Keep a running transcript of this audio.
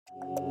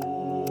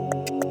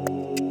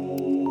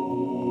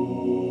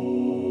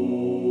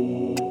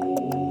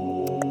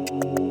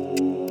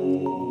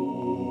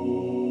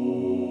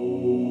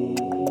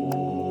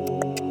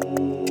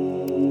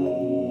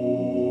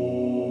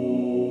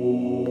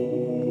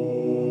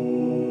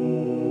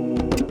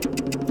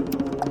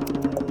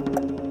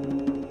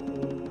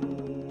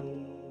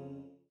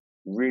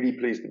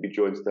pleased to be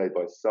joined today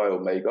by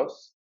Sahil Magos,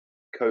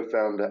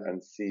 co-founder and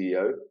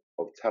CEO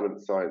of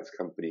talent science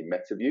company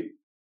MetaView.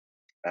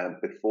 And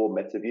before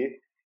MetaView,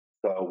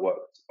 Sahil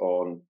worked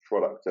on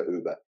product at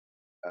Uber,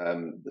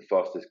 the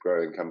fastest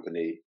growing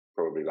company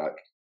probably like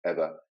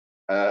ever,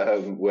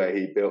 where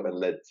he built and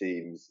led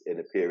teams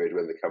in a period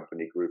when the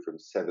company grew from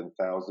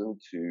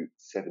 7,000 to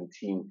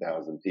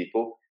 17,000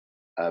 people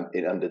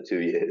in under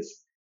 2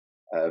 years.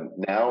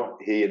 Now,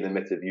 he and the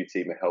MetaView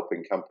team are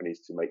helping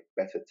companies to make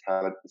better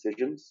talent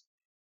decisions,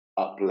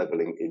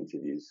 up-leveling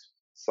interviews.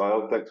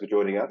 Sahil, thanks for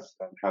joining us.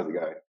 How's it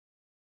going?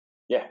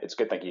 Yeah, it's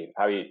good, thank you.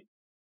 How are you?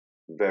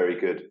 Very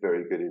good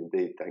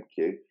indeed, thank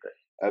you.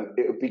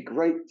 It would be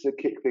great to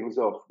kick things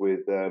off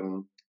with,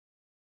 a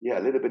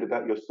little bit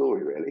about your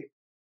story, really.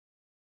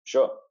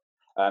 Sure.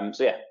 I'm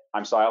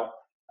Sahil.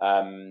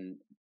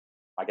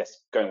 I guess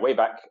going way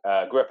back,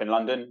 grew up in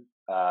London,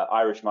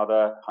 Irish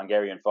mother,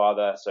 Hungarian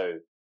father, so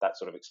that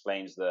sort of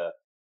explains the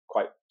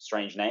quite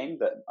strange name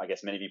that I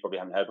guess many of you probably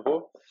haven't heard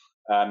before.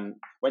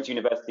 Went to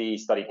university,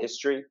 studied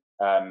history,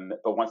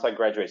 but once I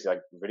graduated, I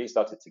really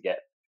started to get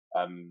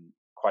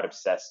quite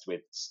obsessed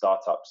with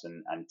startups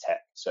and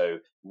tech. So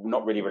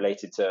not really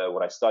related to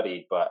what I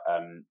studied, but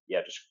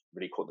just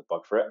really caught the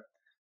bug for it.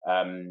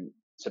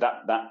 So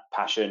that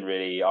passion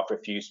really, after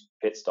a few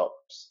pit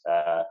stops,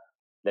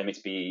 led me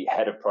to be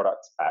head of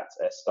product at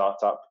a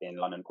startup in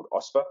London called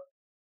Osper.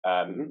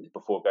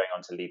 Before going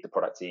on to lead the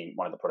product team,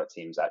 one of the product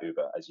teams at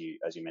Uber, as you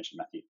mentioned,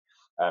 Matthew.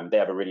 They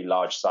have a really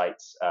large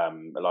site, a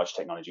large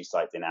technology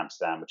site in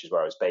Amsterdam, which is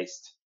where I was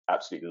based.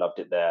 Absolutely loved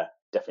it there.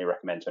 Definitely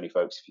recommend to any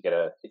folks if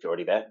you're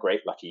already there,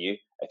 great, lucky you.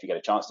 If you get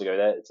a chance to go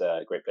there, it's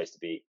a great place to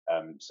be.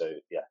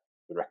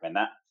 Would recommend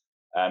that.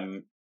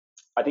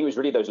 I think it was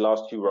really those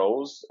last two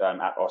roles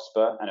at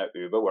Osper and at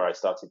Uber where I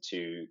started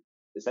to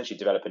essentially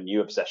develop a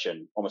new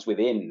obsession almost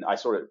within, I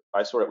saw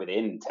it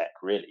within tech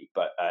really,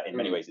 but in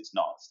many ways it's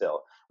not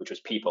still, which was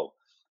people.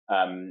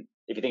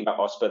 If you think about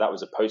Osper, that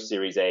was a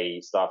post-Series A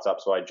startup.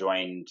 So I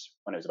joined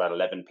when it was about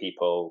 11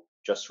 people,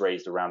 just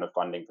raised a round of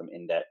funding from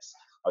Index.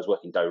 I was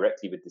working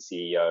directly with the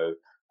CEO,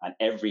 and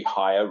every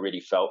hire really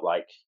felt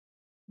like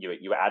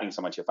you were adding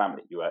someone to your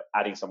family. You were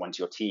adding someone to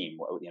your team,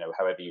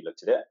 however you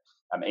looked at it.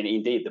 And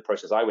indeed, the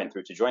process I went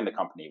through to join the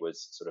company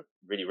was sort of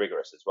really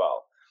rigorous as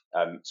well.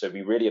 So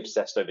we really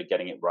obsessed over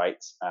getting it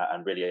right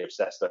and really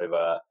obsessed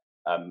over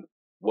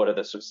what are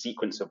the sort of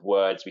sequence of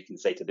words we can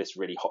say to this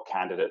really hot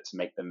candidate to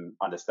make them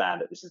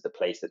understand that this is the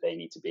place that they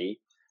need to be.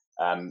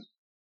 And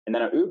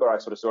then at Uber, I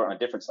sort of saw it on a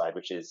different side,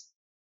 which is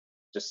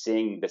just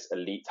seeing this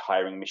elite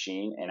hiring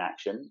machine in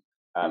action,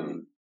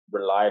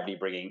 reliably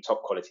bringing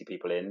top quality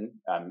people in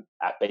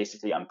at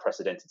basically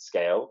unprecedented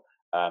scale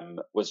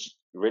was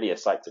really a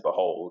sight to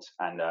behold.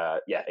 And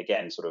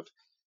again, sort of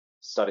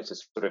started to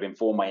sort of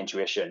inform my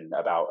intuition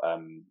about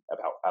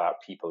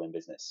people in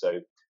business. So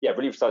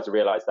really started to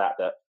realize that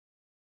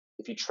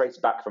if you trace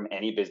back from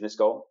any business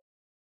goal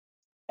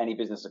at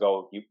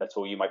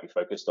all you might be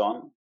focused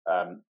on,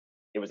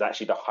 it was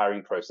actually the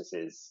hiring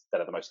processes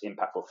that are the most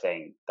impactful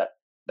thing that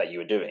you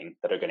are doing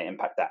that are going to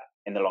impact that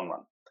in the long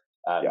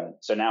run.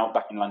 So now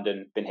back in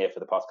London, been here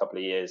for the past couple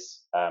of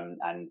years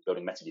and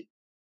building MetaView.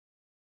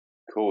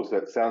 Cool. So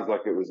it sounds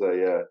like it was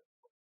a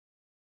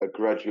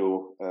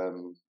gradual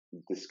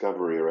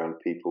discovery around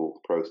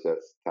people,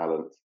 process,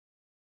 talent,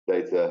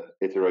 data,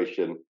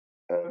 iteration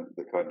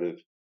that kind of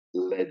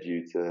led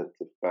you to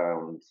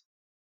found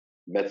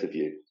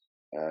MetaView.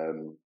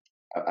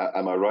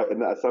 Am I right in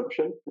that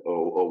assumption,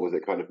 or was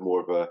it kind of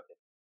more of a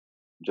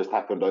just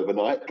happened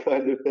overnight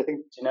kind of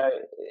thing?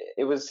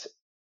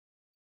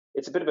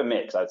 It's a bit of a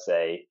mix, I'd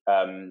say.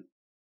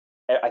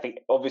 I think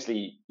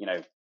obviously,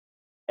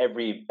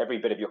 every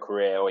bit of your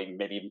career, or even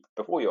maybe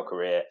before your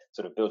career,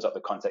 sort of builds up the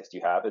context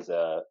you have as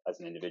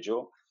an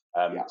individual.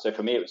 So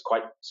for me, it was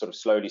quite sort of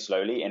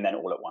slowly, and then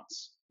all at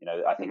once.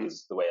 I think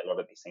is the way a lot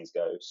of these things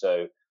go.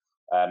 So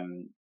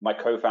my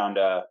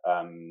co-founder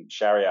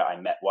Sharia, I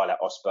met while at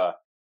Osper.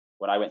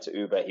 When I went to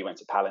Uber, he went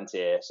to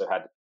Palantir, so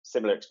had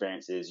similar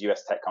experiences.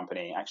 US tech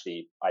company,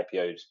 actually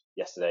IPO'd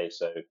yesterday.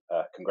 So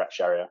congrats,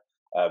 Sharia.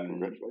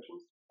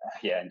 Congratulations.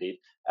 Yeah, indeed.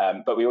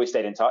 But we always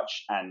stayed in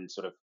touch and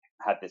sort of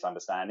had this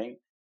understanding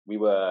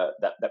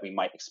that we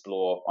might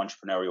explore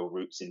entrepreneurial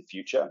routes in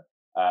future.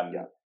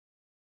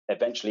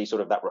 Eventually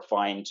sort of that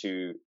refined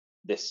to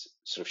this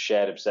sort of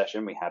shared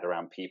obsession we had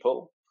around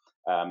people.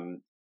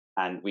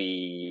 And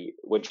we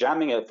were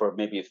jamming it for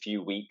maybe a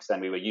few weeks,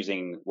 and we were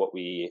using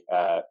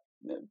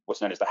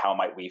what's known as the How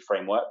Might We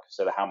framework.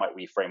 So the How Might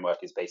We framework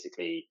is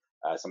basically,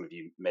 some of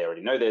you may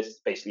already know this,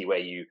 basically where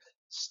you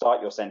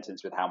start your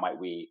sentence with how might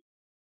we,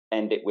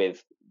 end it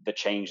with the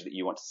change that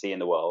you want to see in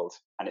the world.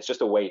 And it's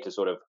just a way to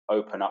sort of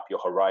open up your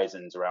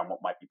horizons around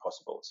what might be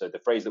possible. So the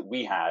phrase that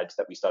we had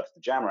that we started to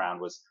jam around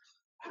was,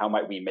 how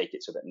might we make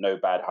it so that no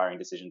bad hiring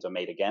decisions are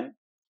made again?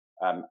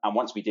 And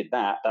once we did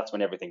that, that's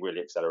when everything really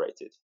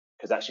accelerated.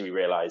 Because actually we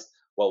realized,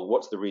 well,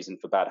 what's the reason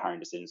for bad hiring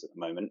decisions at the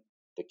moment?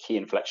 The key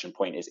inflection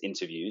point is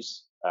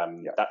interviews.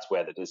 That's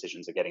where the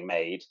decisions are getting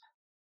made.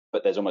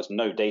 But there's almost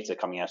no data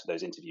coming out of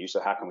those interviews. So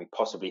how can we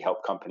possibly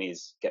help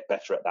companies get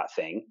better at that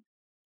thing?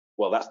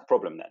 well, that's the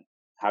problem then.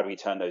 How do we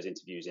turn those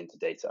interviews into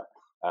data?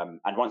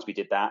 And once we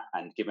did that,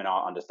 and given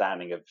our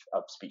understanding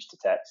of speech to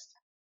text,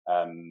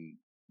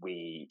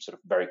 we sort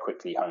of very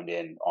quickly honed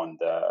in on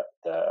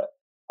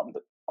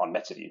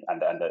MetaView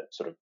and the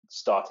sort of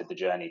started the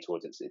journey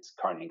towards its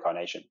current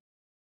incarnation.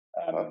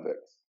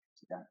 Perfect.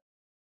 Yeah.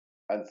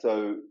 And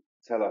so,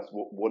 tell us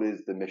what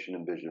is the mission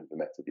and vision for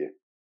MetaView?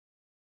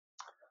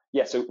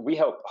 Yeah, so we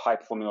help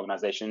high-performing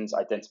organizations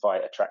identify,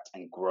 attract,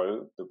 and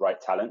grow the right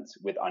talent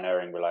with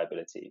unerring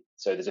reliability.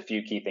 So there's a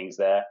few key things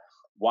there.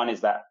 One is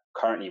that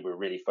currently we're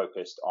really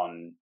focused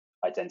on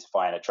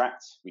identify and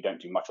attract. We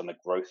don't do much on the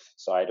growth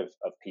side of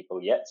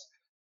people yet.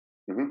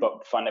 Mm-hmm.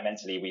 But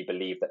fundamentally, we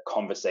believe that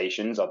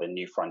conversations are the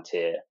new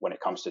frontier when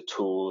it comes to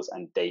tools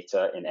and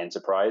data in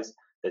enterprise.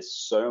 There's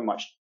so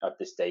much of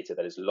this data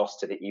that is lost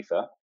to the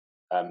ether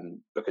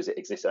because it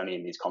exists only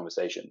in these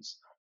conversations.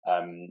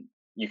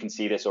 You can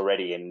see this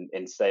already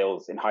in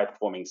sales, in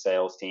high-performing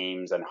sales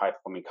teams and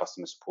high-performing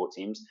customer support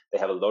teams. They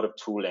have a lot of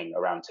tooling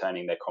around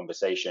turning their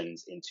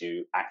conversations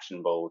into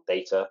actionable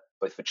data,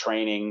 both for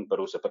training, but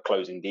also for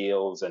closing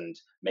deals and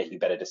making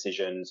better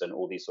decisions and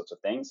all these sorts of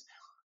things.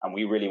 And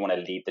we really want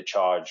to lead the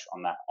charge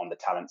on that, on the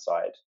talent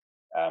side.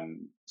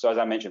 So as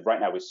I mentioned,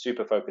 right now we're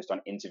super focused on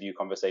interview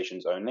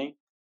conversations only.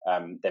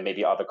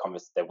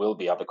 There will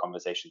be other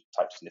conversation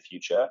types in the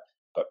future,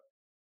 but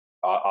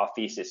our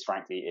thesis,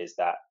 frankly, is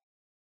that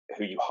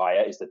who you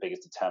hire is the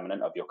biggest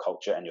determinant of your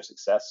culture and your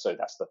success. So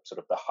that's the sort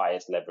of the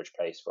highest leverage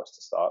place for us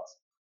to start.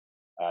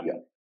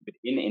 But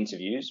in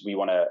interviews, we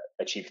want to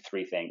achieve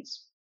three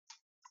things.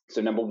 So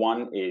number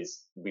one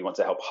is we want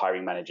to help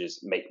hiring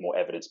managers make more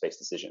evidence-based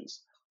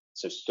decisions.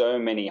 So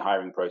many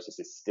hiring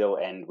processes still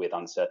end with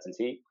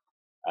uncertainty.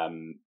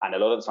 And a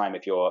lot of the time,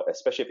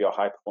 especially if you're a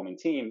high-performing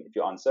team, if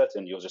you're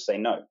uncertain, you'll just say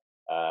no.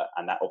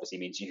 And that obviously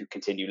means you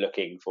continue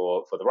looking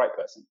for the right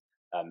person,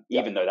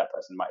 even though that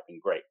person might have been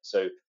great.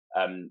 So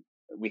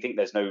we think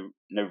there's no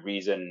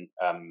reason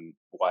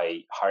why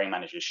hiring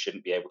managers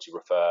shouldn't be able to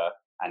refer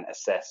and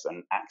assess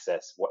and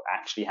access what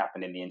actually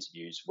happened in the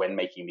interviews when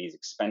making these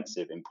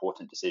expensive,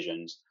 important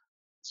decisions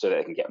so that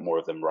they can get more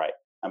of them right.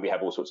 And we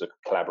have all sorts of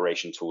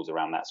collaboration tools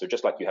around that. So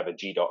just like you have a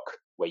GDoc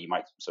where you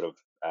might sort of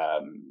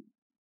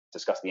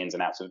discuss the ins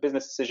and outs of a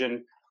business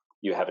decision,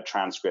 you have a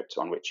transcript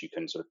on which you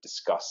can sort of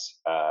discuss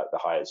the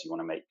hires you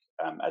want to make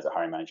as a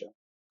hiring manager.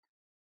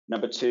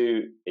 Number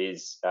two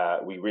is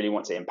we really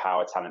want to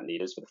empower talent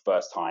leaders for the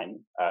first time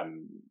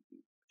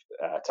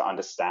to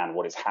understand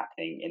what is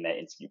happening in their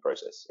interview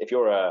process. If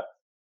you're a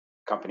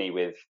company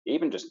with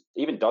even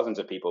dozens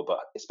of people, but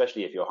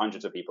especially if you're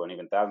hundreds of people and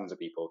even thousands of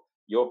people,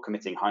 you're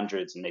committing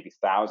hundreds and maybe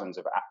thousands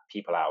of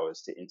people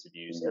hours to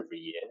interviews every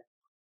year.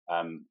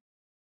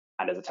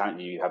 And as a talent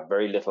leader, you have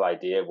very little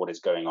idea of what is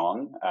going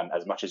on.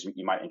 As much as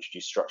you might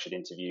introduce structured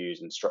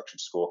interviews and structured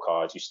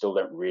scorecards, you still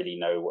don't really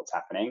know what's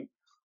happening.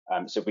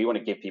 So we want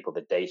to give people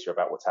the data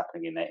about what's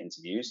happening in their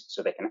interviews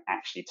so they can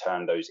actually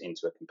turn those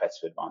into a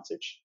competitive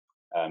advantage.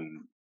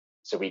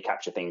 So we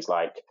capture things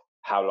like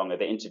how long are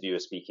the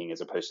interviewers speaking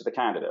as opposed to the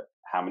candidate?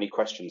 How many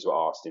questions were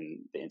asked in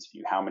the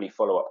interview? How many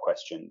follow-up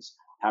questions?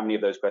 How many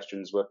of those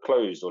questions were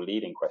closed or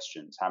leading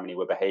questions? How many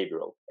were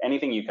behavioral?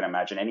 Anything you can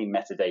imagine, any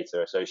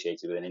metadata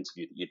associated with an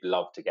interview that you'd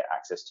love to get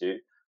access to,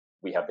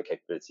 we have the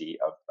capability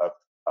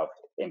of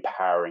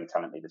empowering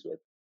talent leaders with.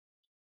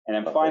 And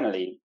then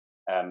finally,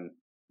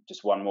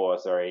 just one more,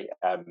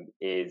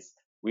 is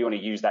we want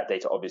to use that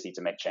data obviously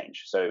to make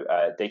change. So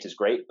data is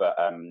great, but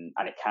and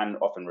it can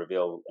often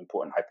reveal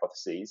important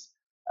hypotheses.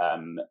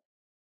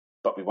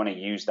 But we want to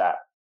use that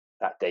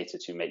data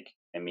to make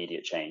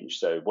immediate change.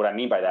 So what I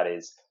mean by that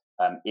is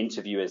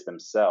interviewers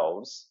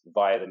themselves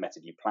via the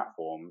MetaView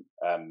platform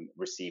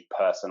receive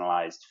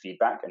personalized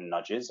feedback and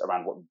nudges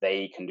around what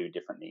they can do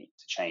differently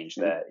to change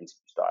their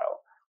interview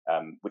style,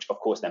 which of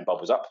course then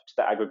bubbles up to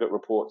the aggregate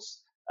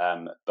reports,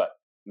 but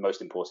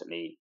most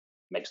importantly,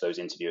 makes those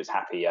interviewers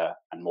happier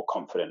and more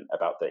confident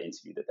about the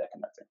interview that they're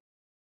conducting.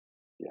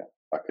 Yeah,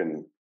 I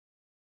can,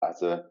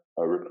 as a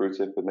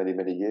recruiter for many,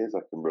 many years,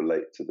 I can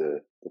relate to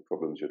the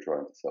problems you're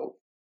trying to solve.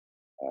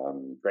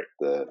 Great,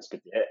 that's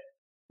good to hear.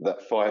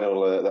 That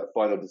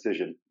final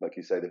decision, like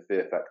you say, the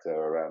fear factor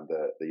around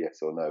the yes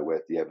or no,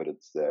 where's the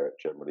evidence there? It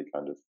generally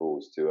kind of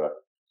falls to a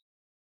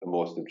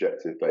more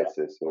subjective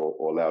basis,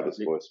 or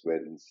loudest voice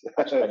wins.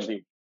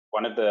 Actually,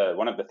 one of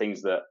the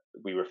things that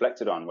we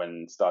reflected on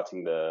when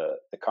starting the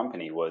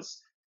company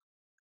was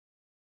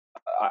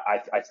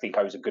I think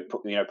I was a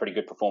pretty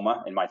good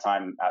performer in my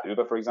time at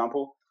Uber, for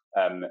example.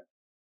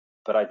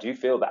 But I do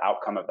feel the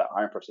outcome of that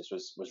hiring process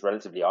was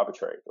relatively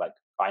arbitrary. Like,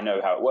 I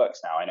know how it works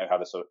now. I know how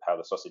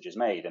the sausage is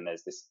made, and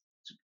there's this.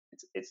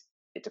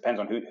 It depends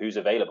on who's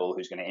available,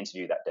 who's going to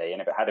interview that day.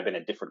 And if it had been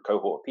a different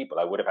cohort of people,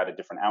 I would have had a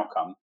different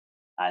outcome,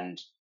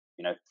 and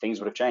things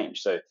would have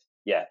changed. So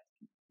yeah,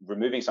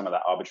 removing some of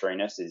that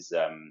arbitrariness is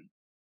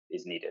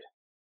needed.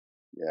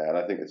 Yeah, and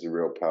I think it's a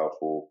real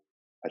powerful,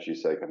 as you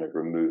say, kind of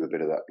remove a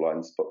bit of that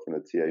blind spot from the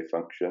TA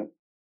function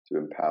to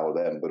empower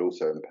them, but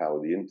also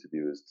empower the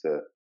interviewers to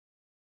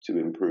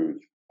improve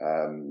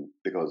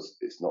because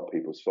it's not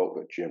people's fault,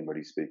 but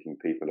generally speaking,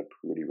 people are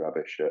pretty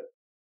rubbish at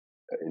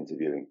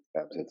interviewing.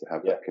 So to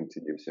have that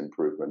continuous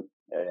improvement,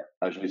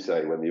 as you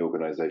say, when the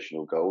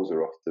organisational goals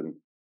are often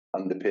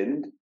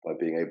underpinned by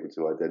being able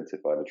to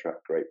identify and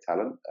attract great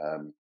talent,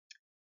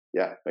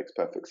 makes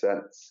perfect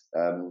sense.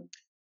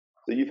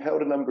 So you've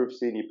held a number of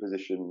senior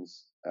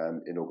positions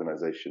in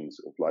organisations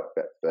like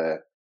Betfair,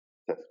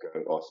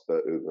 Tesco,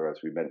 Osper, Uber, as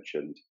we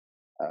mentioned,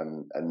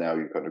 and now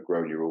you've kind of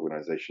grown your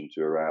organisation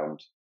to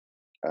around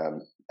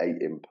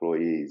 8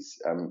 employees.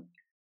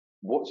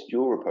 What's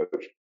your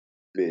approach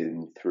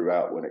been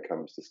throughout when it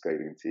comes to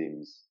scaling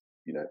teams,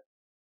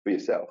 for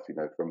yourself,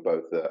 from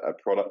both a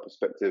product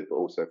perspective, but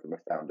also from a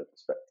founder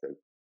perspective?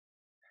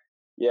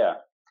 Yeah,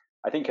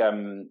 I think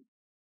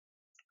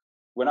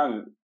when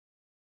I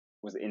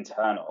was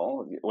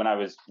internal, when I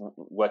was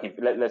working,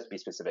 let's be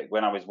specific,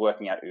 when I was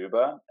working at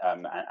Uber,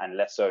 and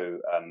less so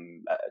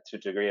to a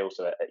degree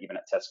also even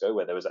at Tesco,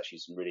 where there was actually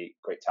some really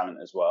great talent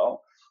as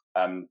well,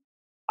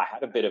 I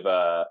had a bit of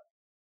a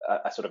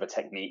sort of a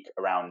technique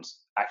around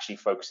actually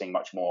focusing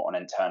much more on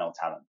internal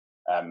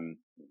talent.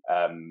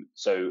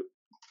 So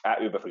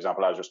at Uber, for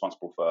example, I was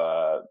responsible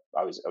for,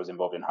 I was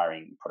involved in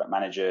hiring product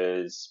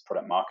managers,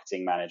 product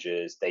marketing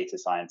managers, data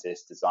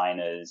scientists,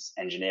 designers,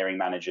 engineering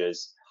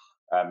managers.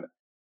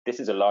 This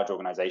is a large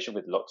organization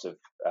with lots of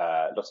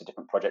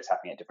different projects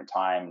happening at different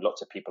times,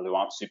 lots of people who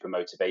aren't super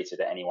motivated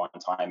at any one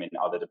time in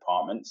other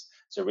departments.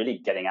 So really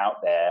getting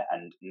out there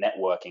and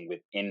networking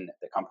within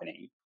the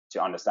company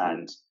to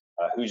understand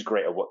who's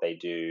great at what they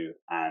do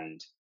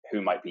and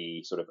who might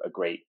be sort of a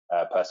great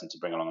person to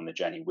bring along on the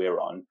journey we're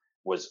on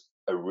was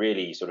a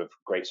really sort of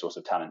great source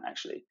of talent,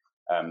 actually.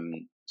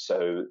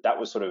 So that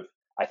was sort of,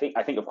 I think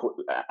of course,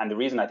 and the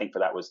reason I think for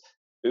that was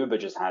Uber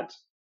just had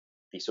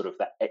the sort of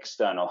that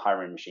external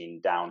hiring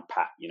machine down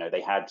pat.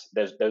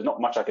 There's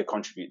not much I could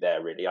contribute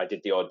there, really. I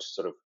did the odd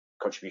sort of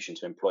contribution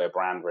to employer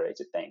brand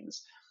related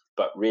things,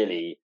 but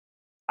really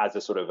as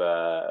a sort of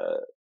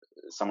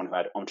someone who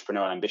had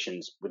entrepreneurial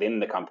ambitions within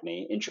the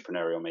company,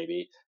 entrepreneurial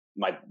maybe,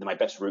 my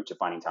best route to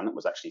finding talent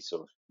was actually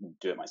sort of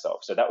do it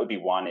myself. So that would be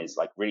one, is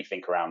like really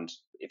think around,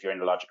 if you're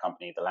in a larger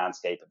company, the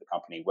landscape of the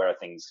company, where are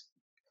things,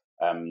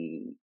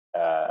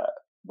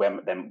 where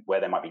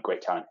there might be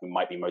great talent who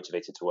might be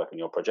motivated to work on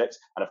your project.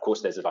 And of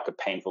course, there's like a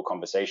painful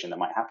conversation that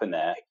might happen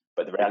there.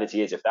 But the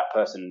reality is, if that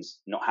person's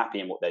not happy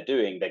in what they're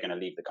doing, they're going to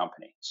leave the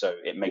company. So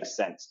it makes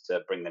sense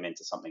to bring them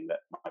into something that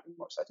might be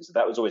more exciting. So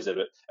that was always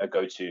a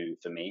go-to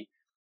for me.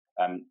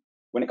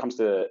 When it comes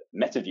to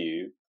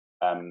MetaView,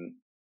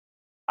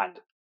 and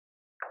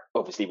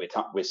obviously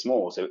we're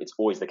small, so it's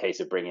always the case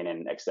of bringing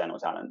in external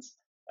talents.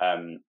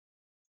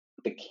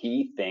 The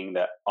key thing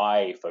that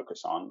I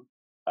focus on,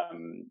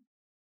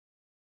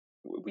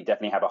 we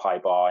definitely have a high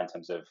bar in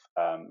terms of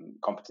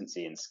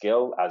competency and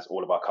skill, as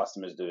all of our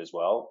customers do as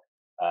well.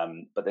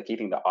 But the key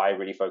thing that I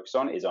really focus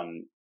on is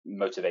on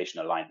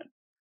motivation alignment.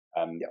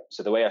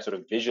 So the way I sort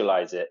of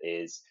visualize it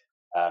is,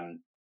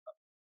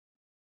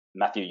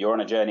 Matthew, you're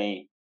on a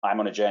journey. I'm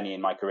on a journey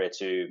in my career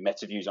too.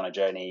 MetaView's on a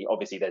journey.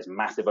 Obviously, there's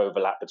massive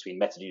overlap between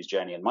MetaView's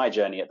journey and my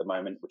journey at the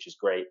moment, which is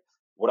great.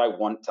 What I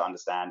want to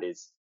understand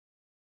is,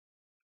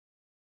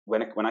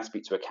 when I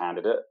speak to a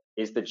candidate,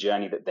 is the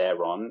journey that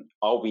they're on,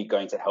 are we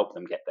going to help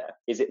them get there?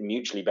 Is it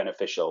mutually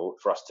beneficial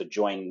for us to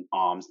join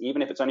arms,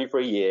 even if it's only for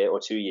a year or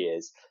 2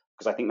 years?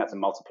 Because I think that's a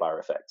multiplier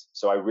effect.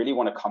 So I really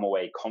want to come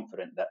away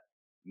confident that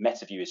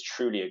MetaView is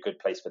truly a good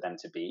place for them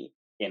to be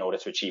in order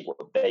to achieve what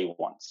they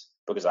want.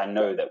 Because I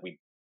know that we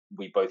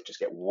both just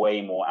get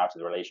way more out of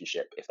the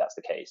relationship if that's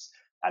the case.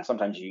 And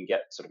sometimes you can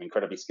get sort of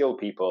incredibly skilled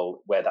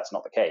people where that's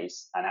not the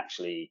case, and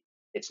actually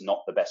it's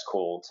not the best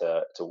call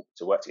to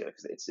work together,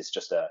 because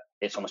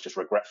it's almost just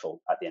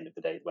regretful at the end of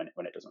the day when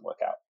it doesn't work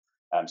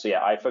out. So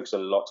yeah, I focus a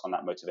lot on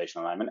that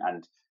motivational alignment,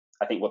 and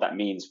I think what that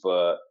means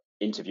for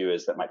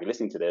interviewers that might be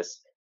listening to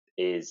this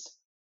is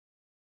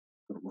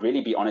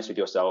really be honest with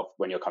yourself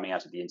when you're coming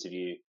out of the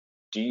interview.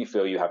 Do you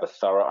feel you have a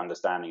thorough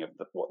understanding of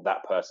what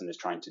that person is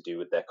trying to do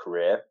with their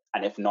career?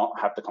 And if not,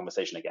 have the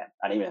conversation again.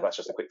 And even if that's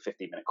just a quick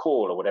 15-minute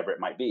call or whatever it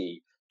might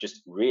be,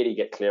 just really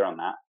get clear on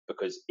that.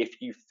 Because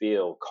if you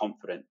feel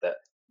confident that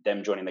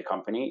them joining the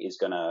company is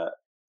going to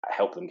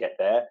help them get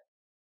there,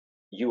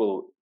 you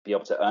will be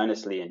able to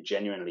earnestly and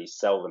genuinely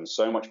sell them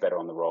so much better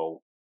on the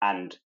role.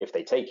 And if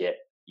they take it,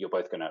 you're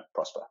both going to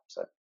prosper.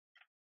 So,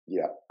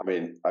 yeah, I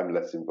mean, I'm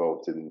less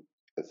involved in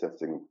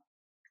assessing,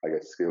 I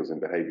guess, skills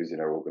and behaviors in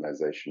our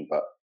organization,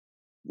 but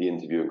the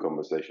interview and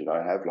conversation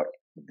I have, like,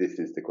 this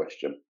is the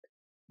question,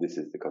 this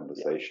is the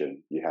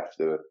conversation. You have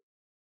to,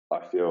 I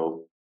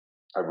feel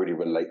I really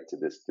relate to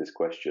this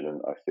question,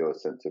 and I feel a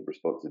sense of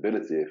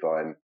responsibility if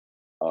I'm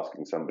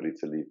asking somebody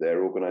to leave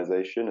their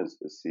organization as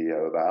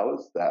CEO of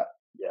ours, that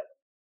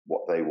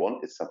what they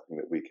want is something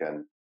that we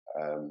can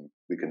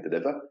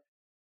deliver,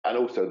 and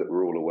also that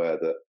we're all aware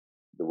that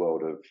the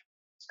world of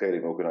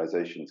scaling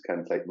organizations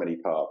can take many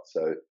parts.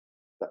 So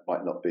that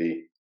might not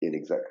be in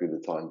exactly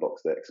the time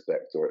box they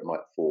expect, or it might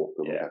fork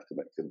and we have to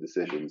make some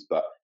decisions.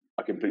 But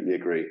I completely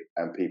agree.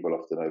 And people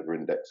often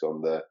over-index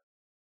on the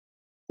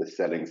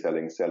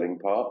the selling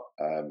part,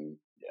 and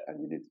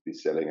you need to be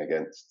selling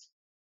against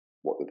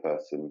what the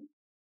person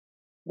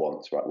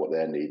wants, right? What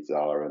their needs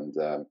are, and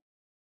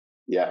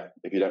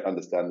if you don't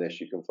understand this,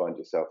 you can find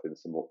yourself in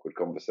some awkward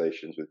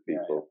conversations with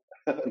people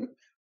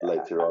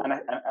later on.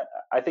 And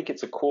I think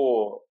it's a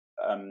core.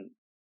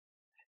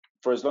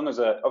 For as long as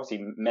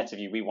obviously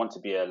MetaView, we want to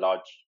be a large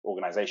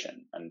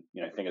organization, and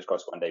fingers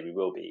crossed one day we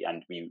will be,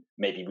 and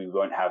maybe we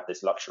won't have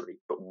this luxury.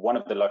 But one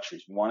of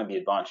the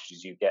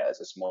advantages you get as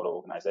a smaller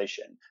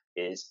organization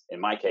is, in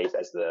my case,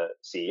 as the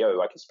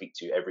CEO, I can speak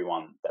to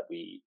everyone that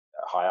we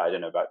hire. I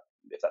don't know about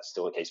if that's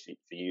still the case for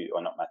you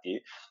or not, Matthew.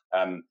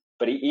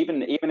 But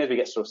even as we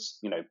get sort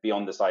of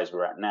beyond the size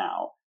we're at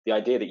now, the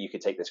idea that you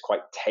could take this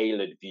quite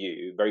tailored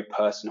view, very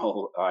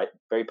personal,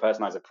 very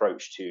personalized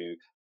approach to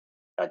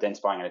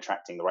identifying and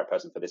attracting the right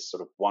person for this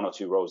sort of one or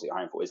two roles that you're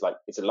hiring for is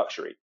it's a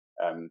luxury.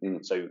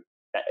 So,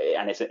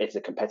 and it's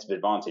a competitive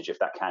advantage if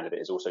that candidate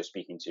is also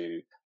speaking to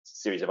a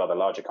series of other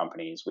larger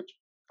companies, which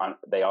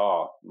they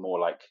are more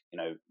like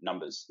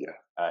numbers. In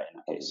that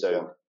case.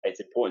 So it's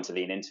important to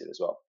lean into as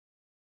well.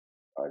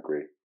 I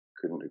agree.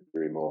 Couldn't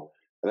agree more.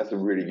 And that's a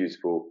really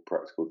useful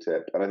practical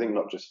tip. And I think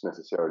not just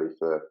necessarily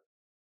for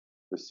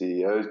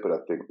CEOs, but I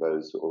think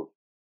those sort of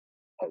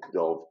heads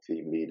of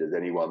team leaders,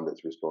 anyone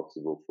that's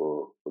responsible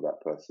for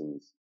that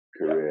person's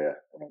career,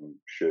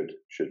 should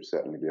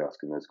certainly be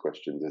asking those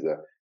questions as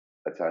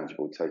a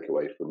tangible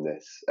takeaway from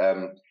this.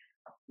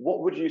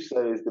 What would you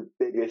say is the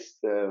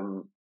biggest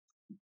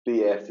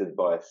BS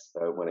advice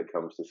when it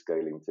comes to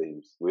scaling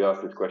teams? We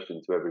ask this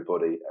question to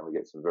everybody and we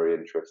get some very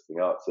interesting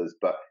answers,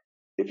 but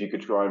if you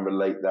could try and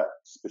relate that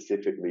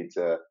specifically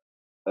to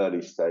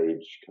early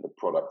stage kind of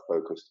product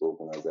focused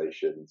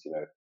organizations,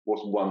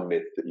 what's one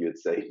myth that you would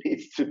say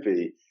needs to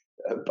be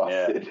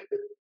busted?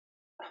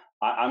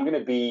 I'm going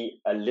to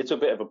be a little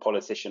bit of a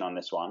politician on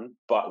this one,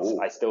 but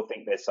I still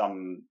think there's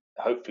some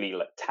hopefully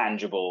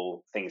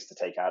tangible things to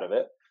take out of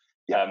it.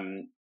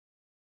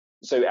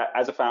 So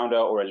as a founder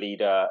or a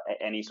leader,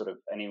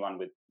 anyone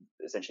with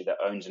essentially that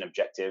owns an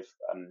objective,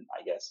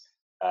 I guess,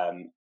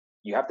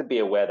 you have to be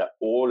aware that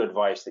all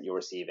advice that you're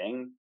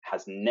receiving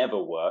has never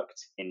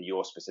worked in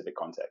your specific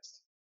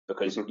context,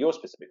 because your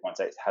specific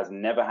context has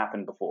never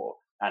happened before.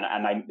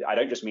 And I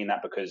don't just mean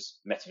that because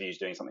MetaView is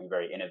doing something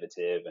very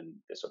innovative and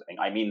this sort of thing.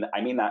 I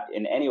mean that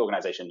in any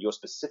organization, your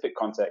specific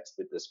context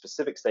with the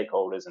specific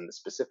stakeholders and the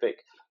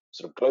specific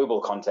sort of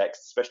global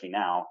context, especially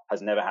now,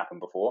 has never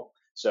happened before.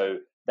 So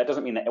that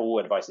doesn't mean that all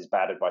advice is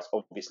bad advice,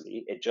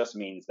 obviously. It just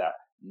means that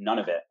none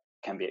of it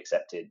can be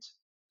accepted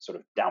sort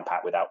of down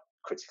pat without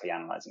critically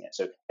analyzing it.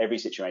 So every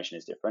situation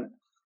is different.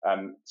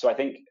 So I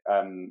think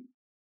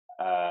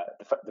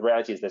the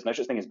reality is there's no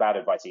such thing as bad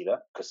advice either,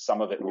 because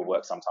some of it will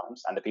work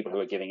sometimes, and the people who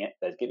are giving it,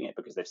 they're giving it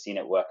because they've seen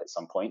it work at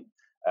some point.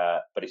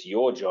 But it's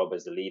your job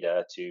as the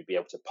leader to be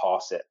able to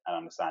parse it and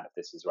understand if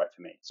this is right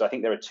for me. So I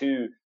think there are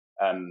two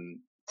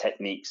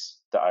techniques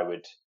that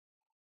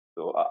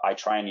I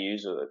try and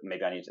use, or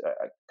maybe I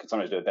could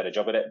sometimes do a better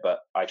job at it, but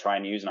I try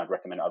and use, and I'd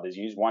recommend others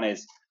use. One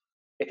is,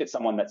 if it's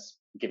someone that's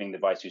giving the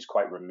advice who's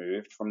quite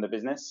removed from the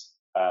business,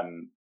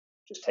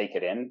 just take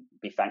it in,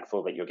 be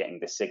thankful that you're getting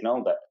this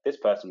signal that this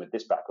person with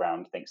this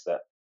background thinks that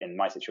in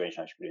my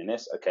situation I should be doing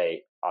this.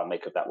 Okay, I'll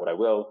make of that what I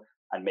will,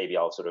 and maybe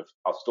I'll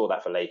store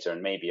that for later,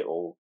 and maybe it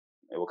will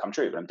come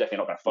true, but I'm definitely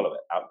not going to follow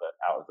it out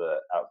of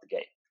the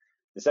gate.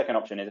 The second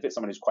option is if it's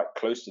someone who's quite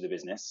close to the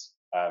business,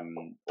 or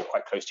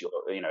quite close to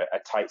your, a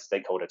tight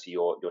stakeholder to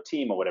your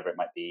team or whatever it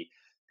might be,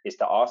 is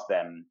to ask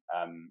them,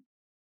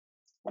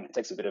 and it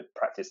takes a bit of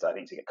practice, I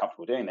think, to get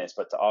comfortable doing this,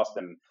 but to ask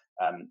them,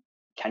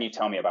 can you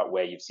tell me about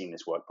where you've seen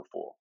this work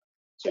before?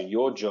 So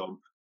your job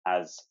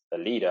as a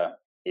leader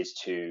is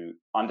to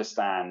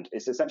understand,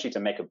 it's essentially to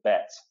make a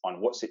bet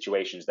on what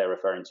situations they're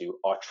referring to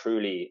are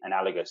truly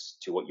analogous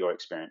to what you're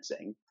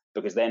experiencing,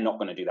 because they're not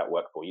going to do that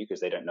work for you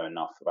because they don't know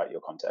enough about your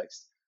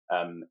context.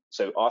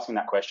 So asking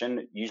that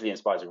question usually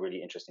inspires a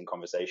really interesting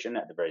conversation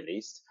at the very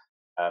least.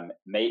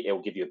 It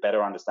will give you a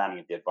better understanding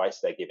of the advice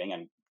they're giving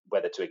and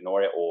whether to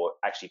ignore it or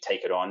actually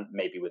take it on,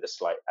 maybe with a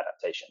slight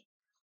adaptation.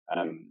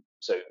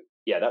 So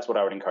yeah, that's what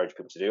I would encourage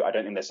people to do. I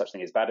don't think there's such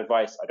thing as bad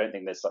advice. I don't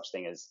think there's such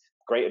thing as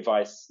great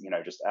advice.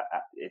 Just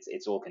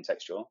it's all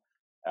contextual.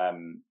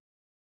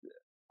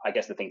 I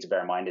guess the thing to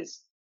bear in mind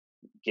is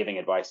giving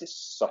advice is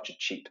such a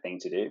cheap thing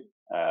to do.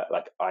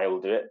 I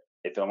will do it.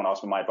 If someone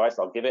asks for my advice,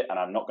 I'll give it, and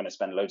I'm not going to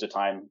spend loads of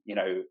time,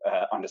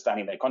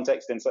 understanding their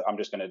context. And so I'm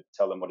just going to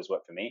tell them what has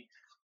worked for me.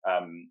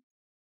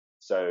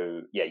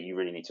 So yeah, you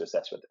really need to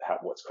assess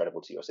what's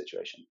credible to your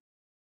situation.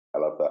 I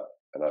love that,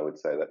 and I would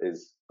say that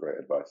is great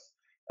advice.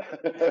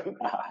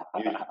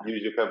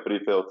 use your company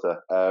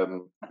filter.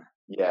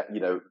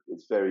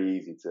 It's very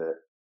easy to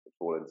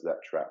fall into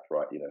that trap,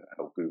 right?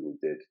 How Google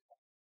did,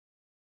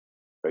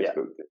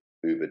 Facebook did,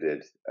 Uber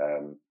did.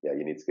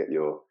 You need to get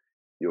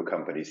your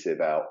company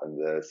sieve out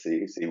and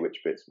see which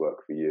bits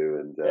work for you,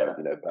 and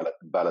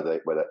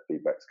validate where that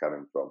feedback's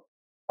coming from.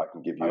 I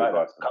can give you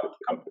advice.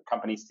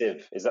 Company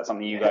sieve, is that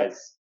something you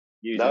guys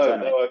use?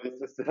 No,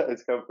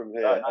 it's come from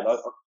here. Oh,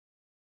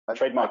 nice.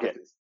 Trademark it.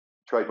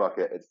 trademark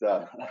it. It's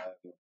done.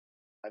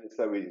 And it's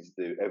so easy to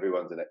do.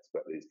 Everyone's an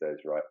expert these days,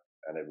 right?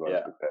 And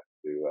everyone's prepared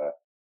to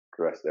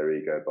caress their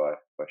ego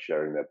by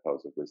sharing their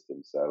pearls of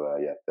wisdom. So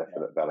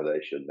definite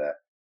validation there.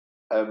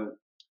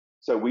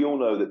 So we all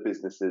know that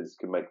businesses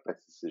can make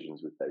better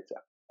decisions with data.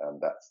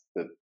 That's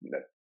the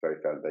very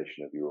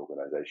foundation of your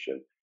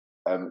organization.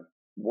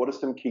 What are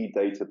some key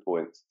data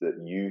points that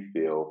you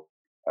feel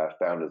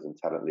founders and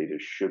talent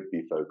leaders should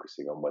be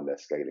focusing on when they're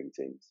scaling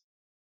teams?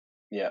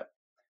 Yeah.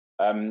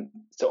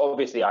 So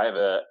obviously I have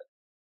a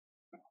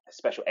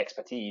special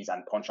expertise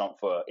and penchant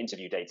for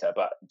interview data,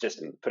 but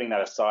just putting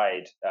that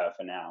aside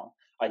for now,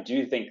 I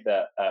do think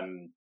that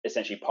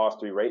essentially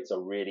pass-through rates are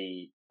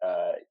really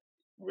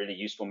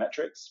useful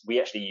metrics. We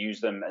actually use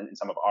them in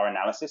some of our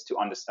analysis to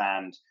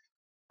understand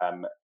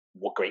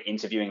what great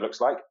interviewing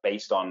looks like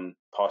based on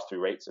pass-through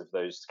rates of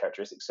those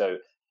characteristics. So,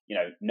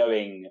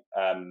 knowing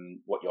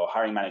what your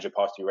hiring manager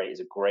pass-through rate is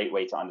a great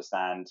way to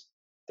understand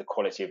the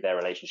quality of their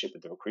relationship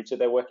with the recruiter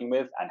they're working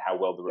with and how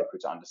well the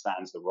recruiter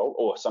understands the role,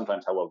 or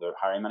sometimes how well the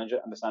hiring manager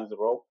understands the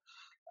role.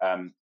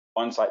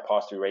 On-site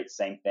pass-through rates,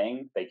 same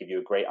thing. They give you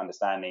a great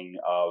understanding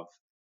of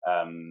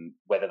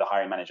whether the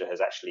hiring manager has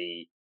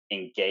actually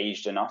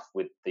engaged enough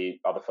with the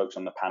other folks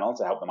on the panel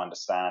to help them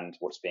understand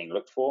what's being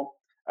looked for,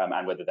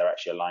 and whether they're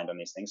actually aligned on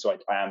these things. So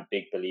I am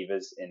big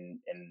believers in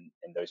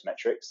those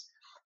metrics.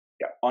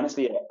 Yeah,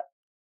 honestly,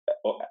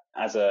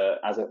 as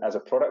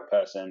a product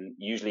person,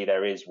 usually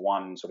there is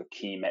one sort of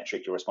key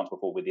metric you're responsible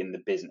for within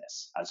the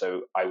business, and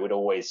so I would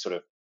always sort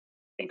of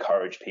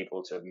encourage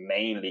people to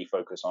mainly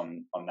focus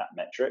on that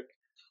metric.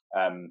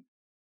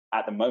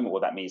 At the moment,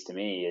 what that means to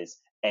me is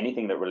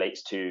anything that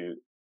relates to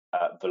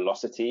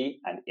velocity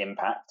and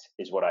impact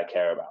is what I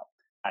care about.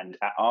 And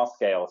at our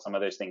scale, some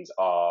of those things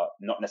are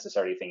not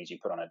necessarily things you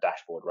put on a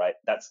dashboard, right?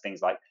 That's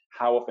things like,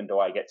 how often do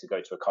I get to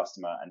go to a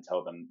customer and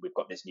tell them we've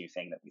got this new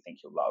thing that we think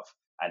you'll love?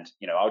 And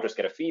I'll just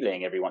get a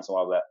feeling every once in a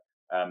while that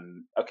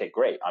okay,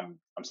 great, I'm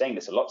saying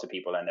this a lot to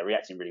people and they're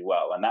reacting really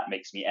well, and that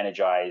makes me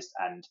energized,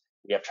 and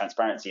we have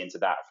transparency into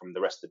that from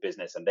the rest of the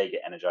business, and they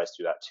get energized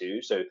through that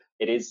too. So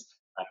it is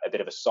a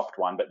bit of a soft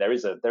one, but there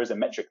is a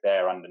metric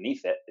there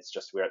underneath it. It's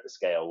just we're at the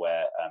scale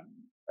where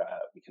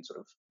we can sort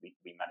of we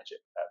manage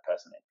it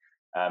personally.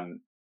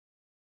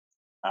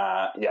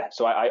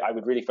 So I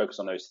would really focus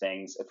on those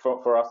things.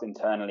 For us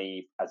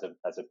internally as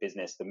a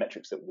business, the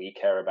metrics that we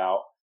care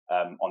about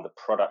on the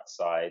product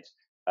side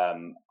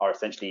are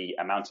essentially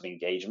amount of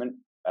engagement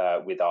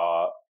with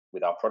our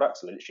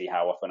products. So literally,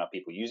 how often are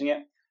people using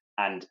it,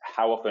 and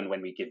how often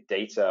when we give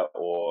data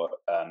or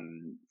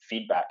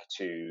feedback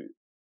to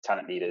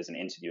talent leaders and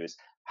interviewers,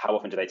 how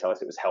often do they tell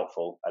us it was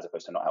helpful as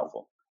opposed to not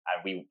helpful?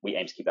 And we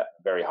aim to keep that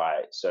very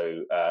high.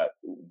 So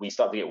we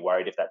start to get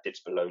worried if that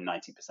dips below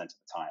 90% of the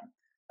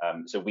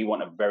time. So we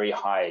want a very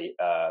high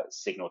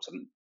signal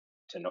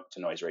to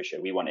noise ratio.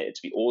 We want it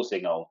to be all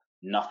signal,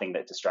 nothing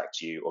that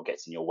distracts you or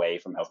gets in your way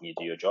from helping you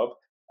do your job.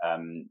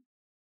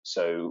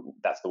 So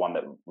that's the one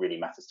that really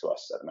matters to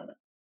us at the moment.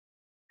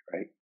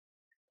 Great.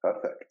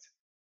 Perfect.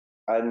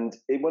 And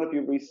in one of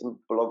your recent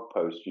blog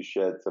posts, you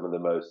shared some of the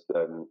most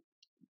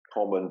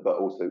common but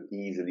also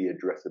easily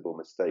addressable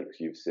mistakes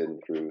you've seen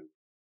through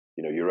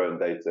your own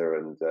data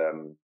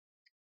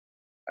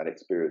and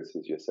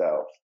experiences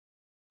yourself.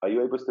 Are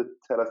you able to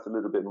tell us a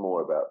little bit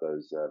more about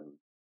those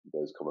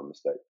common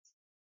mistakes?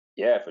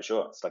 Yeah, for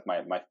sure. It's like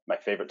my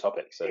favorite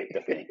topic. So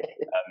definitely.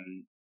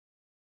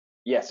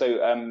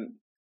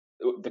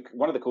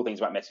 One of the cool things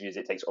about MetaView is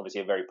it takes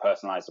obviously a very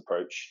personalized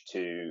approach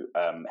to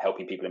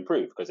helping people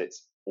improve, because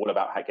it's all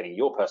about getting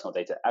your personal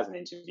data as an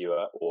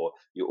interviewer or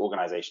your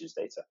organization's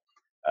data.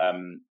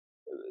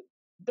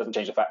 Doesn't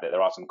change the fact that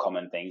there are some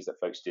common things that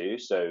folks do.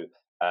 So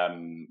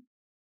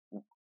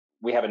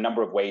we have a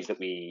number of ways that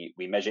we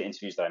measure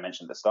interviews that I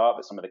mentioned at the start,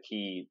 but some of the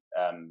key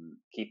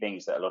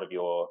things that a lot of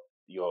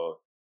your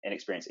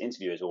inexperienced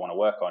interviewers will want to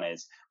work on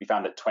is we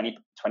found that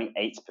 28%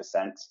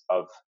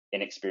 of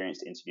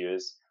inexperienced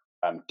interviewers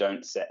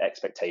don't set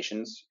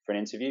expectations for an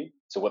interview.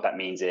 So what that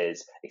means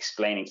is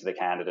explaining to the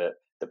candidate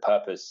the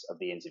purpose of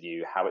the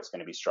interview, how it's going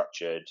to be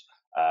structured,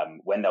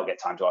 when they'll get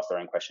time to ask their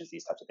own questions,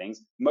 these types of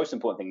things. Most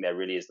important thing there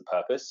really is the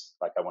purpose.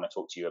 Like, I want to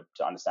talk to you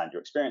to understand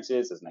your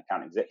experiences as an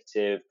account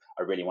executive.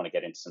 I really want to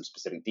get into some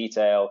specific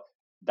detail.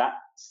 That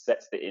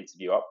sets the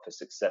interview up for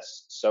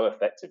success so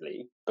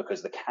effectively,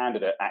 because the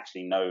candidate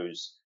actually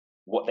knows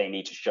what they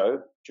need to show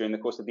during the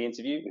course of the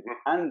interview,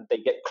 and they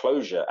get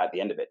closure at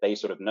the end of it. They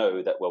sort of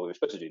know that, well, we were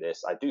supposed to do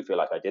this. I do feel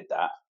like I did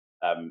that.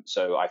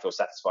 So I feel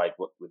satisfied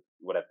with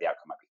whatever the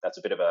outcome might be. That's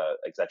a bit of an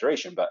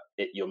exaggeration, but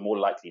you're more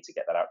likely to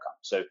get that outcome.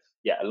 So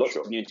yeah, a lot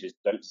of new interviews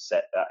don't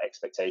set that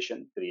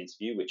expectation for the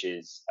interview, which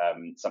is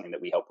something that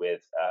we help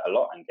with a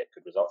lot and get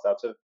good results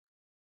out of.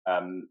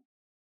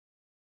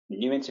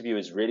 New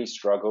interviewers really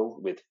struggle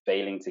with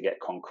failing to get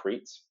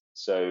concrete.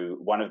 So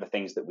one of the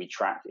things that we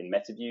track in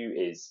MetaView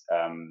is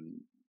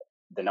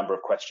the number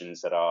of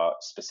questions that are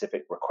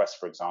specific requests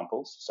for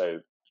examples. So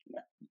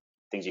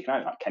things you can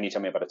add, like, can you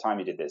tell me about a time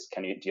you did this?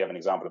 Do you have an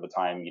example of a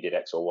time you did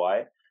X or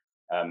Y?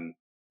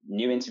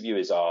 New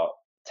interviewers are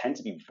tend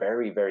to be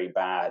very, very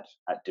bad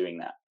at doing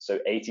that. So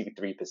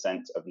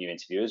 83% of new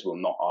interviewers will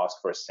not ask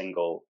for a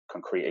single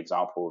concrete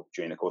example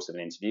during the course of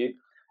an interview.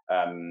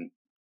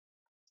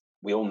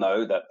 We all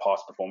know that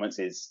past performance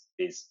is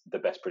the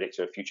best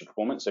predictor of future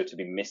performance. So to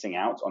be missing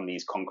out on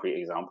these concrete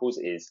examples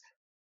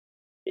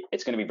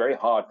it's going to be very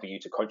hard for you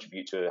to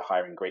contribute to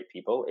hiring great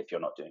people if you're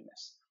not doing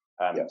this.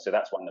 So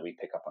that's one that we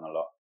pick up on a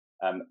lot.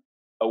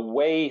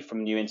 Away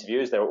from new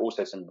interviewers, there are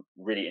also some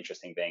really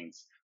interesting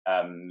things.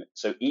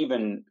 So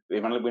even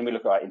when we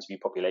look at our interview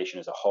population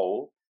as a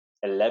whole,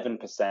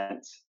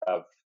 11%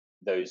 of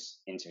those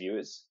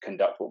interviewers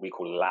conduct what we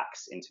call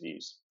lax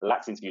interviews.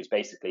 Lax interview is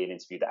basically an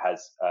interview that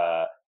has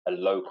a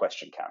low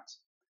question count.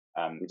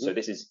 So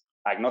this is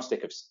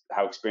agnostic of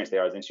how experienced they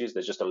are as interviewers.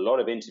 There's just a lot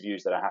of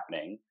interviews that are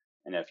happening.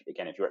 And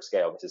if you're at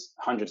scale, this is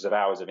hundreds of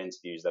hours of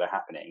interviews that are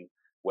happening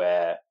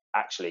where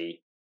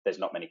actually there's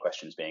not many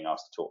questions being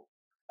asked at all,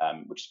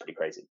 which is pretty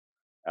crazy.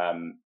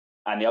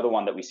 And the other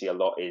one that we see a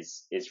lot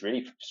is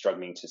really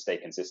struggling to stay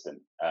consistent.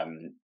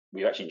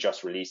 We've actually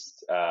just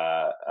released,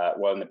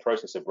 in the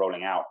process of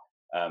rolling out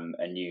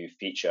a new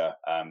feature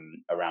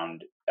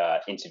around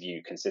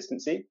interview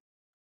consistency.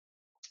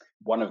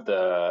 One of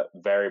the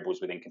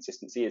variables within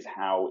consistency is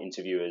how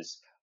interviewers,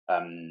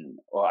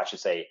 or I should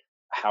say,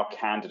 how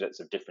candidates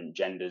of different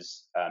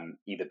genders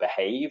either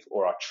behave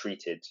or are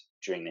treated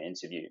during the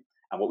interview.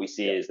 And what we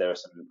see is there are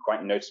some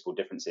quite noticeable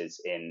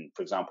differences in,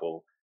 for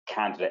example,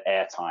 candidate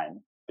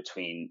airtime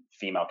between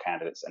female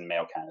candidates and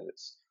male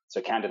candidates.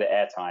 So candidate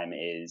airtime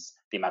is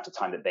the amount of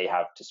time that they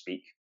have to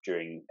speak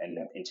during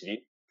an interview.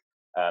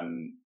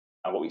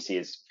 And what we see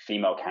is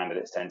female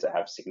candidates tend to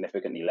have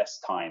significantly less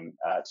time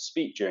to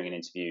speak during an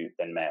interview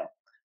than male.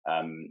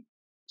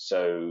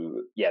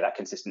 So that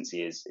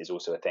consistency is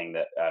also a thing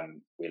that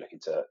we're looking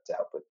to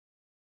help with.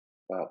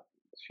 Wow,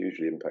 it's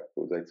hugely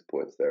impactful data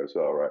points there as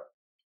well, right?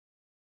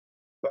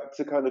 Back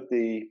to kind of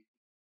the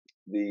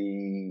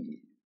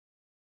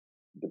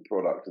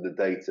product, the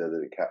data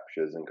that it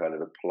captures, and kind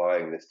of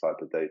applying this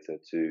type of data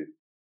to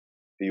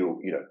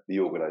the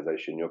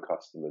organization, your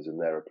customers, and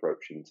their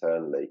approach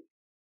internally.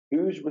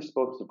 Who's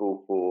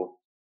responsible for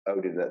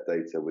owning that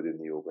data within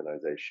the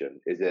organization?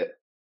 Is it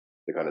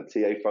the kind of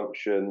TA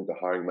function, the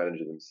hiring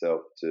manager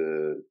themselves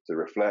to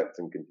reflect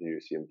and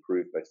continuously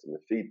improve based on the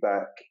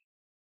feedback,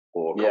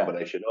 or a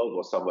combination of,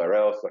 or somewhere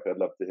else? Like, I'd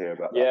love to hear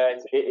about that. Yeah,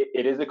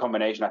 it is a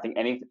combination. I think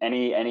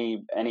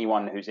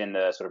anyone who's in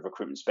the sort of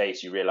recruitment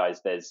space, you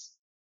realize there's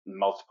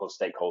multiple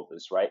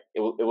stakeholders, right?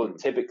 It will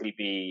typically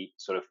be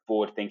sort of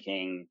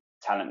forward-thinking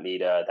talent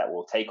leader that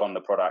will take on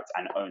the product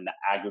and own the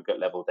aggregate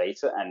level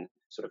data and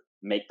sort of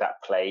make that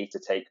play to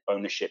take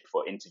ownership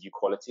for interview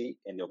quality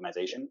in the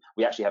organization.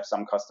 We actually have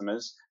some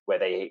customers where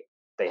they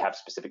have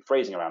specific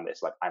phrasing around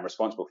this, like I'm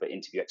responsible for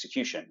interview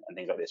execution and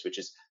things like this, which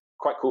is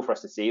quite cool for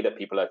us to see that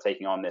people are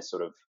taking on this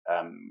sort of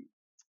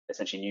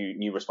essentially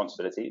new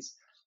responsibilities.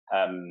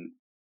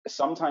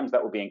 Sometimes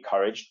that will be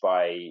encouraged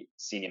by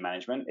senior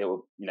management.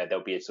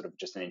 There'll be a sort of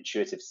just an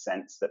intuitive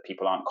sense that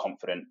people aren't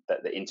confident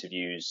that the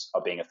interviews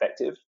are being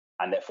effective,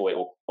 and therefore it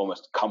will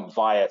almost come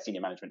via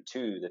senior management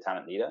to the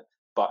talent leader.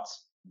 But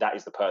that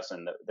is the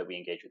person that we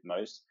engage with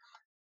most.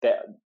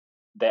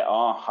 There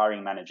are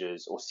hiring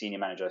managers or senior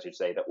managers, I should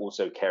say, that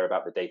also care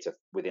about the data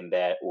within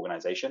their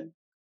organization.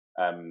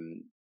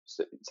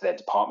 So their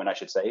department, I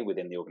should say,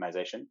 within the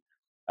organization.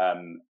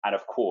 And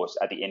of course,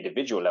 at the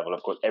individual level,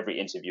 of course, every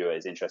interviewer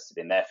is interested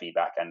in their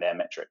feedback and their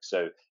metrics.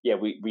 So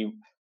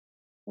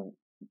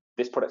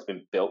this product's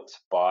been built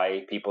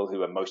by people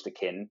who are most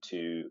akin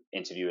to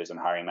interviewers and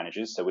hiring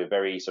managers. So we're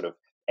very sort of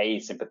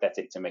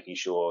sympathetic to making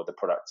sure the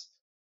product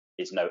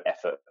is no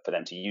effort for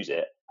them to use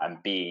it,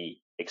 and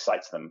B,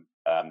 excites them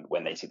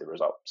when they see the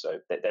result. So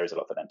there is a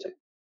lot for them too.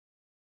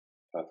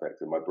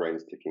 Perfect. And my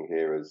brain's ticking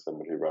here as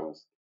somebody who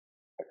runs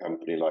a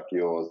company like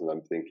yours, and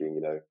I'm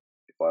thinking,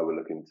 if I were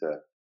looking to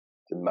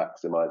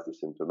maximize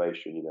this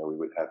information, we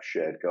would have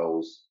shared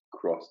goals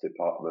cross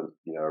department,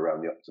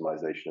 around the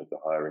optimization of the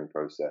hiring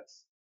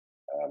process.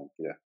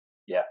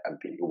 And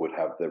people would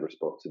have the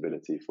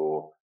responsibility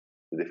for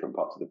the different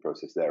parts of the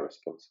process they're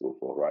responsible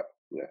for, right?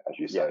 As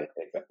you say,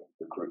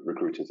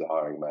 recruiters are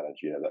hiring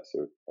manager. That's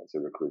a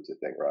recruiter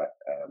thing, right?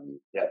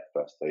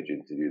 First stage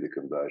interview, the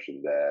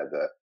conversion there,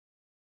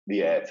 the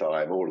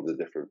airtime, all of the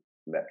different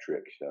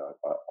metrics.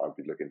 I'd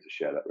be looking to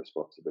share that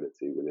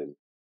responsibility within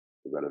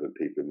the relevant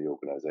people in the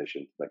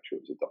organisation to make sure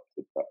it's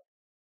adopted. But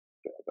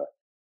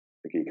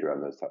the geek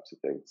around those types of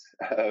things.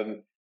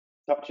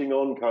 Touching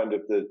on kind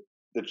of the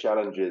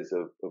challenges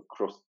of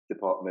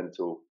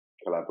cross-departmental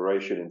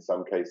collaboration in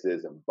some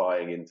cases, and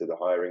buying into the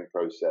hiring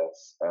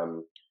process.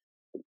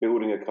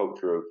 Building a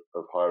culture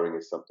of hiring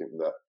is something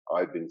that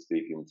I've been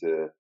speaking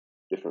to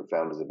different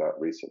founders about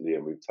recently,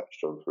 and we've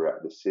touched on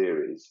throughout the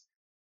series.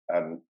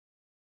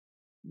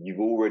 You've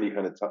already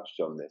kind of touched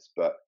on this,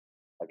 but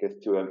I guess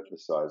to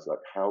emphasize, like,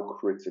 how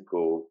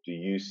critical do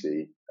you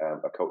see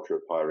a culture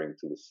of hiring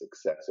to the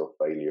success or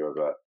failure of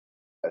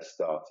a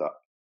startup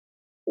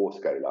or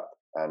scale up?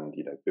 And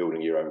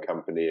building your own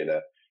company in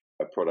a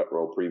product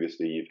role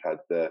previously, you've had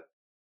the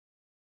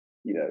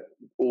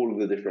all of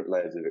the different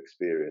layers of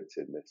experience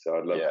in this. So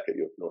I'd love to get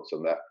your thoughts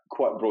on that.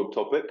 Quite broad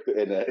topic, but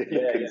in a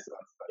concise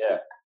way. Yeah.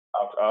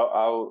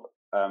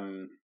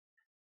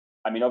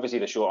 I mean, obviously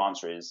the short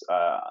answer is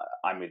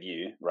I'm with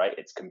you, right?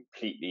 It's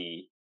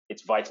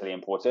vitally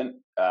important.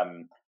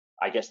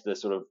 I guess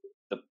the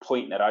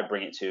point that I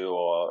bring it to,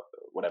 or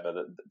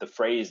whatever, the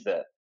phrase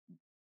that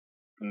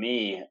for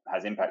me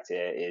has impact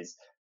here is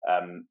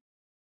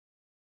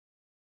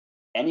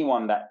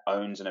anyone that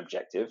owns an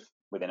objective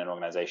within an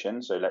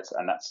organization. So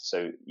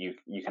you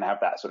can have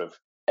that sort of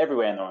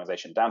everywhere in the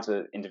organization, down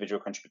to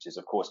individual contributors,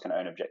 of course, can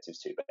own objectives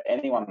too. But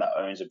anyone that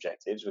owns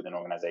objectives within an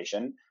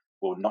organization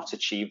will not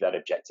achieve that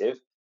objective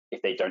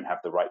if they don't have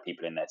the right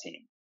people in their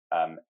team.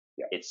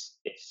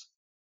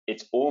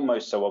 It's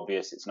almost so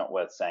obvious it's not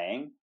worth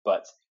saying,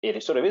 but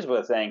it sort of is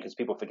worth saying because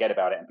people forget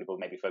about it and people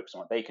maybe focus on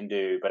what they can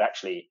do. But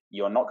actually,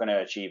 you're not going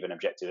to achieve an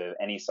objective of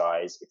any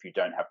size if you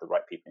don't have the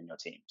right people in your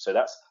team. So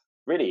that's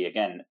really,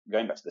 again,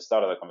 going back to the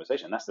start of the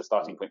conversation, that's the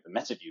starting point for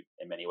MetaView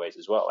in many ways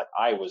as well. Like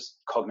I was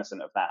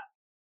cognizant of that.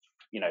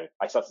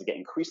 I started to get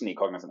increasingly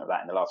cognizant of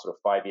that in the last sort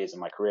of 5 years of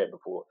my career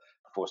before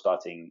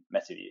starting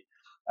MetaView.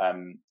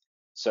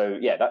 So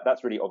yeah,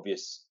 that's really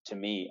obvious to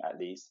me, at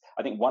least.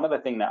 I think one other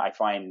thing that I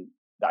find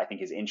that I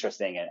think is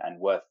interesting and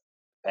worth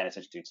paying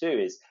attention to too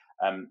is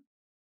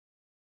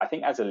I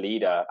think as a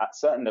leader, at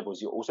certain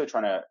levels, you're also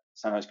trying to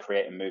sometimes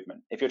create a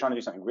movement. If you're trying to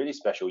do something really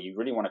special, you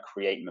really want to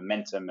create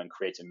momentum and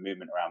create a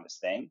movement around this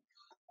thing.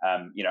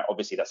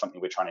 Obviously that's something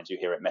we're trying to do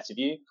here at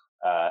MetaView.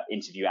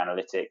 Interview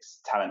analytics,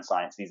 talent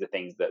science, these are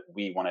things that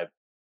we want to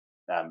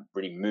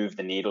really move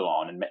the needle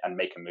on and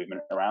make a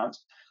movement around.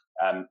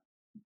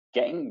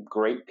 Getting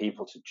great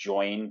people to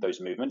join those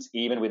movements,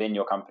 even within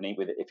your company,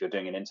 if you're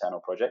doing an internal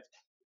project,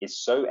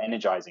 is so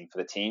energizing for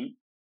the team,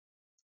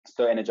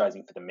 so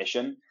energizing for the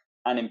mission.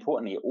 And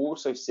importantly, it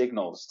also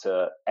signals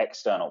to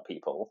external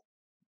people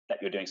that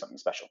you're doing something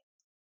special.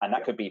 And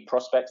that could be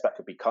prospects, that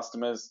could be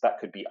customers, that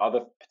could be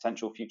other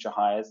potential future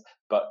hires.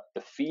 But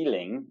the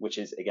feeling, which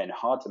is, again,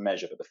 hard to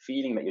measure, but the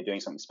feeling that you're doing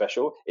something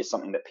special is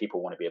something that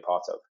people want to be a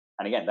part of.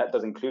 And again, that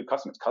does include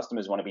customers.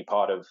 Customers want to be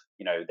part of,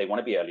 they want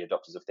to be early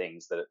adopters of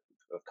things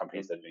of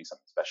companies that are doing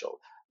something special.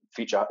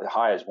 Future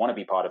hires want to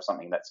be part of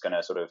something that's going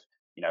to sort of,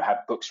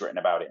 have books written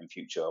about it in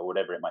future or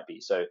whatever it might be.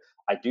 So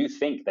I do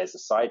think there's a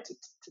side to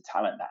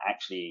talent that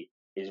actually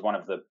is one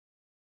of the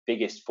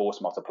biggest force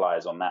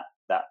multipliers on that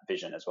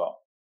vision as well.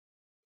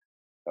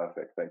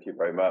 Perfect. Thank you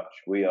very much.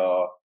 We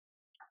are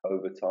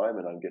over time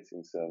and I'm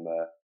getting some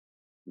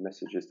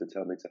messages to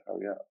tell me to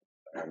hurry up.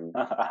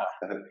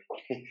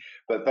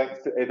 But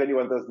thanks. If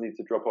anyone does need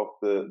to drop off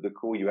the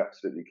call, you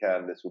absolutely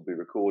can. This will be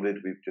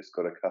recorded. We've just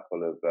got a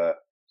couple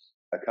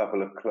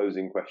of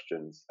closing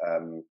questions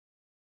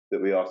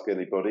that we ask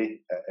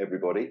everybody.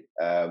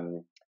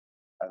 And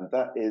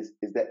that is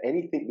there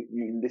anything that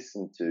you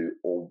listen to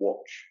or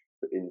watch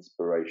for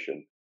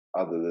inspiration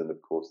other than,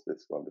 of course,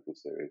 this wonderful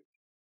series?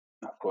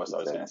 Of course, I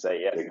was going to say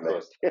yes, of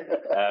course.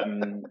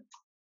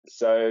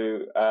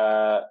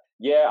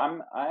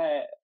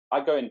 I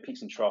go in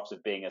peaks and troughs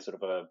of being a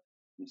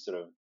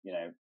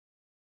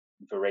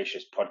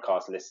voracious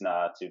podcast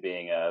listener to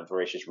being a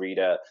voracious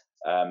reader.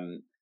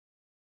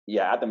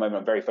 At the moment,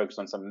 I'm very focused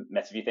on some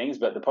MetaView things,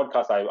 but the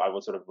podcast I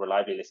will sort of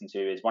reliably listen to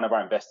is one of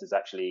our investors,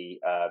 actually,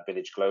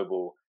 Village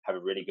Global, have a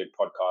really good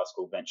podcast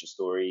called Venture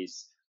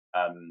Stories.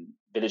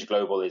 Village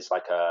Global is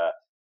like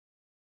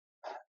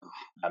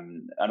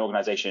an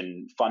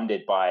organization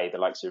funded by the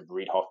likes of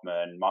Reid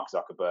Hoffman, Mark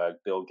Zuckerberg,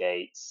 Bill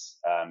Gates,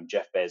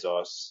 Jeff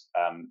Bezos,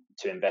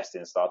 to invest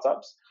in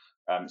startups.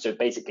 So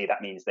basically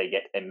that means they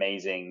get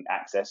amazing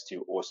access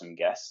to awesome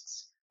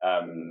guests.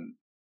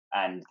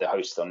 And the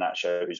host on that show, who's